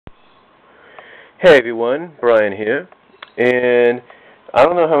Hey everyone, Brian here, and I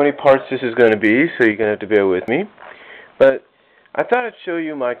don't know how many parts this is going to be, so you're going to have to bear with me, but I thought I'd show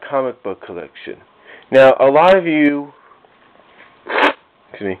you my comic book collection. Now, a lot of you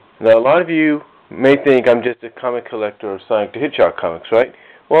may think I'm just a comic collector of Sonic the Hedgehog comics, right?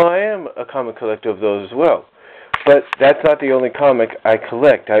 Well, I am a comic collector of those as well, but that's not the only comic I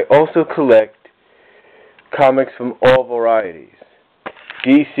collect. I also collect comics from all varieties.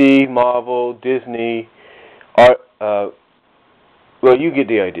 DC, Marvel, Disney, well, you get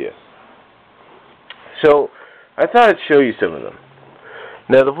the idea. So, I thought I'd show you some of them.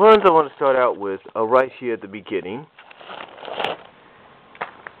 Now, the ones I want to start out with are right here at the beginning.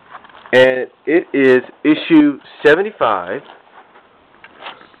 And it is issue 75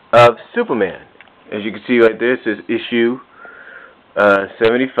 of Superman. As you can see right there, it says issue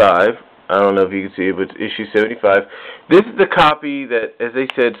 75. I don't know if you can see it, but it's issue 75. This is the copy that, as they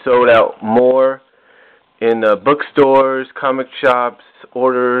said, sold out more in bookstores, comic shops,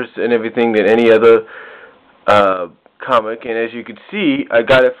 orders, and everything than any other comic. And as you can see, I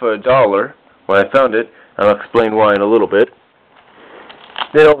got it for $1 when I found it. I'll explain why in a little bit.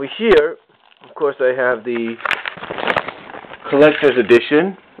 Then over here, of course, I have the collector's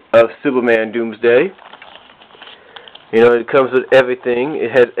edition of Superman Doomsday. You know, it comes with everything.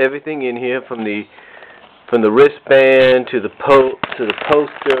 It has everything in here, from the wristband to the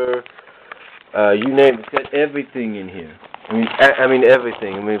poster. You name it. It's got everything in here. I mean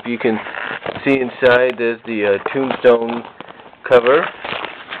everything. I mean, if you can see inside, there's the Tombstone cover,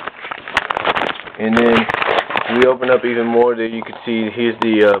 and then we open up even more. There you can see here's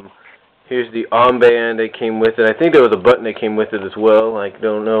the armband that came with it. I think there was a button that came with it as well. I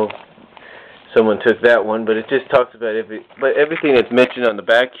don't know. Someone took that one, but it just talks about everything that's mentioned on the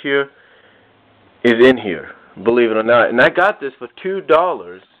back here is in here, believe it or not. And I got this for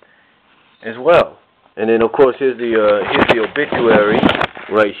 $2 as well. And then, of course, here's the obituary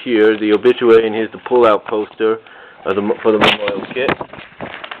right here, the obituary, and here's the pull-out poster for the memorial kit.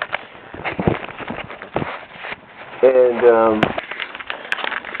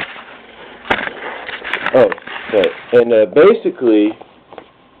 And basically,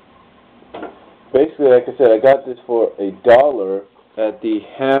 like I said, I got this for $1 at the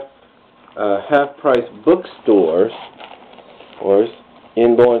half-price bookstores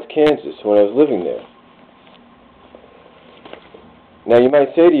in Lawrence, Kansas, when I was living there. Now, you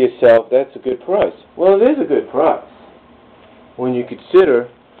might say to yourself, that's a good price. Well, it is a good price when you consider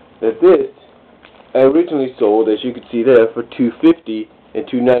that this I originally sold, as you can see there, for $2.50 and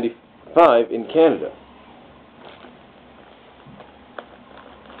 $2.95 in Canada.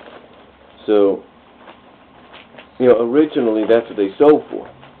 So, you know, originally that's what they sold for.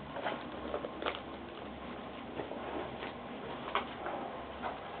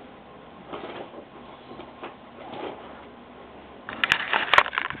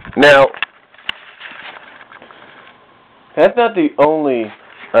 Now, that's not the only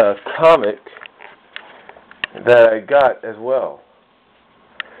comic that I got as well.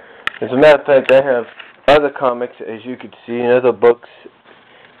 As a matter of fact, I have other comics, as you can see, and other books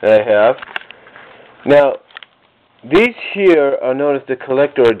that I have. Now, these here are known as the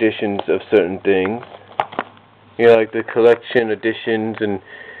collector editions of certain things. You know, like the collection editions and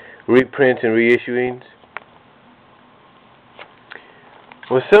reprints and reissuings.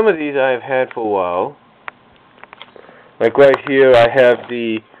 Well, some of these I have had for a while. Like right here, I have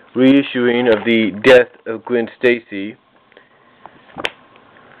the reissuing of the Death of Gwen Stacy.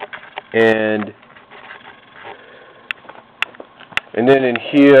 And then in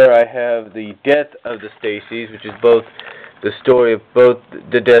here I have the Death of the Stacys, which is both the story of both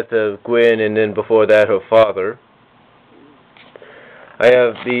the death of Gwen and then before that her father. I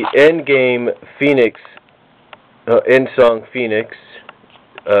have the Endgame Phoenix, Endsong Phoenix,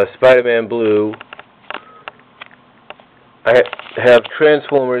 Spider-Man Blue. I have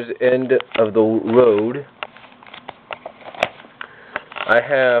Transformers End of the Road. I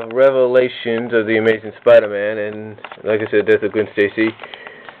have Revelations of the Amazing Spider-Man, and like I said, Death of Gwen Stacy.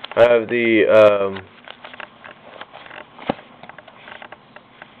 I have the,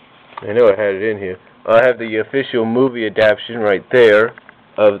 I know I had it in here. I have the official movie adaptation right there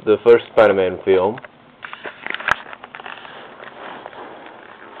of the first Spider-Man film.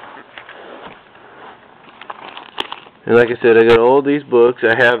 And like I said, I got all these books.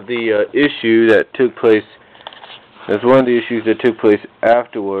 I have the issue that took place. That's one of the issues that took place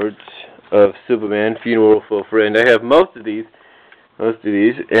afterwards of Superman, Funeral for a Friend. I have most of these,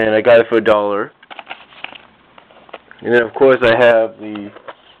 and I got it for $1. And then, of course, I have the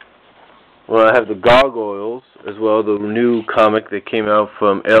Gargoyles as well, the new comic that came out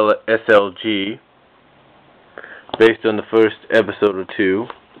from SLG. based on the first episode or two.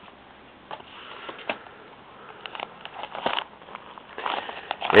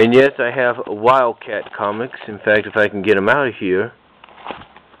 And yes, I have Wildcat comics. In fact, if I can get them out of here,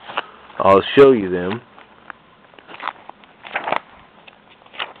 I'll show you them.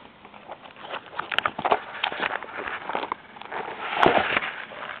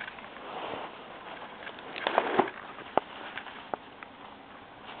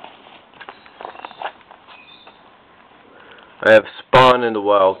 I have Spawn and the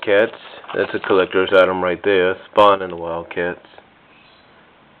Wildcats. That's a collector's item right there. Spawn and the Wildcats.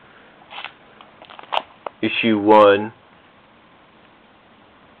 Issue 1.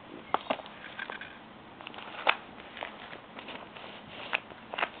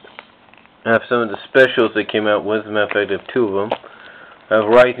 I have some of the specials that came out with. As a matter of fact, I have 2 of them. I have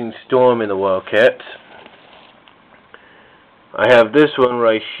Rising Storm and the Wildcats. I have this one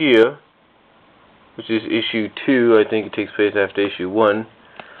right here, which is issue 2. I think it takes place after issue 1.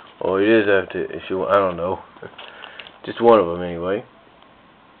 Or it is after issue 1. I don't know. Just one of them anyway.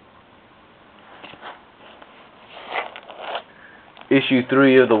 Issue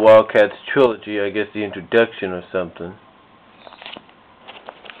 3 of the Wildcats trilogy. I guess the introduction or something.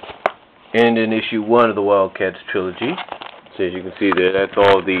 And in issue 1 of the Wildcats trilogy. So as you can see there, that's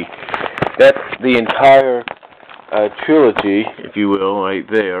the entire trilogy, if you will, right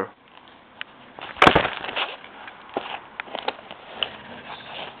there.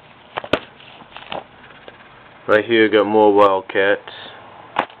 Right here, got more Wildcats.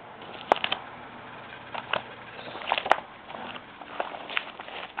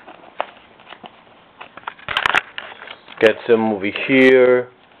 Got some over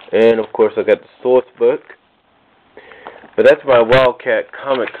here, and of course I got the source book. But that's my Wildcat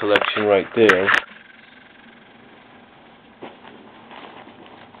comic collection right there.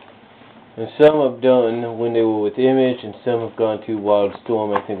 And some I've done when they were with Image, and some have gone to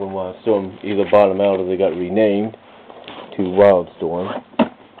Wildstorm. I think when Wildstorm either bought them out or they got renamed to Wildstorm.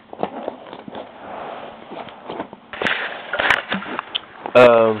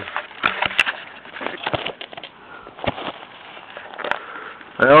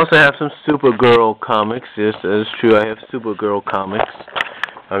 I also have some Supergirl comics. Yes, that is true. I have Supergirl comics.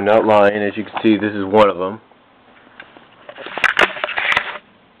 I'm not lying. As you can see, this is one of them.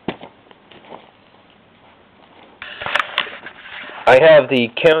 I have the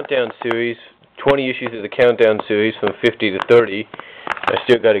Countdown series, 20 issues of the Countdown series from 50 to 30. I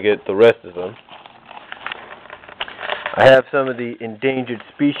still got to get the rest of them. I have some of the Endangered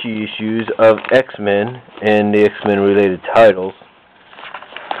Species issues of X-Men and the X-Men related titles.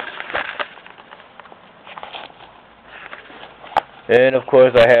 And of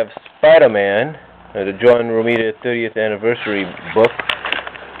course I have Spider-Man, the John Romita 30th anniversary book.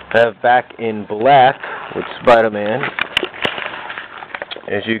 I have Back in Black with Spider-Man.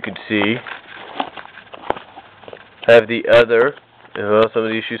 As you can see, I have the Other, well, some of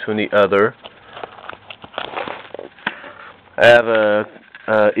the issues from the Other. I have a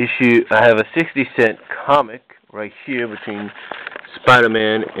 60-cent comic right here between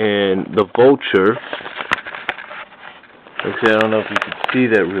Spider-Man and the Vulture. Actually, I don't know if you can see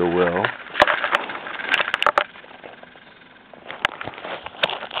that real well.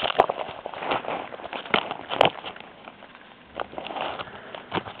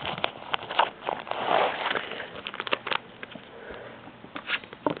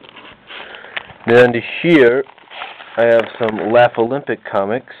 Then under here, I have some Laff-a-lympics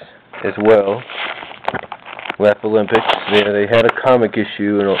comics as well. Laff-a-lympics, they had a comic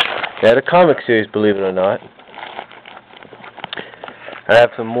issue, and they had a comic series, believe it or not. I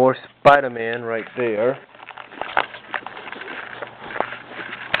have some more Spider-Man right there.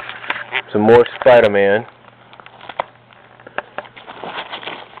 Some more Spider-Man.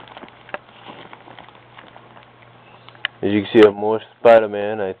 As you can see, I have more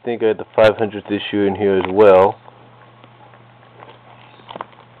Spider-Man. I think I had the 500th issue in here as well.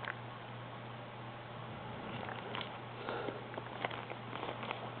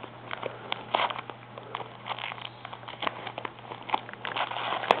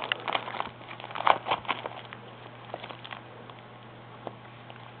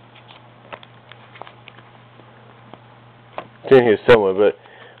 It's in here somewhere, but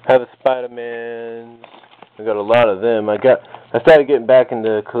I have a Spider-Man. I got a lot of them. I started getting back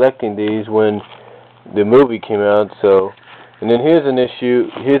into collecting these when the movie came out. So, and then here's an issue.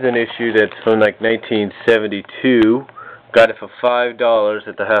 Here's an issue that's from like 1972. Got it for $5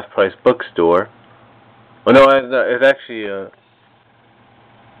 at the half-price bookstore. Oh no, it's actually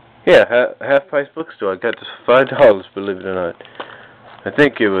half-price bookstore. I got this for $5, believe it or not. I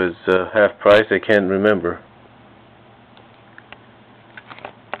think it was half price. I can't remember.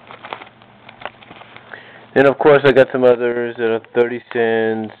 And of course I got some others that are 30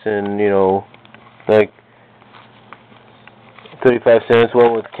 cents and, you know, like 35 cents,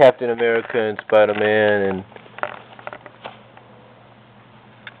 one with Captain America and Spider-Man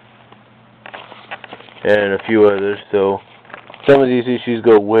and a few others. So some of these issues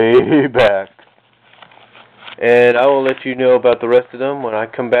go way back. And I will let you know about the rest of them when I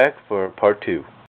come back for part 2.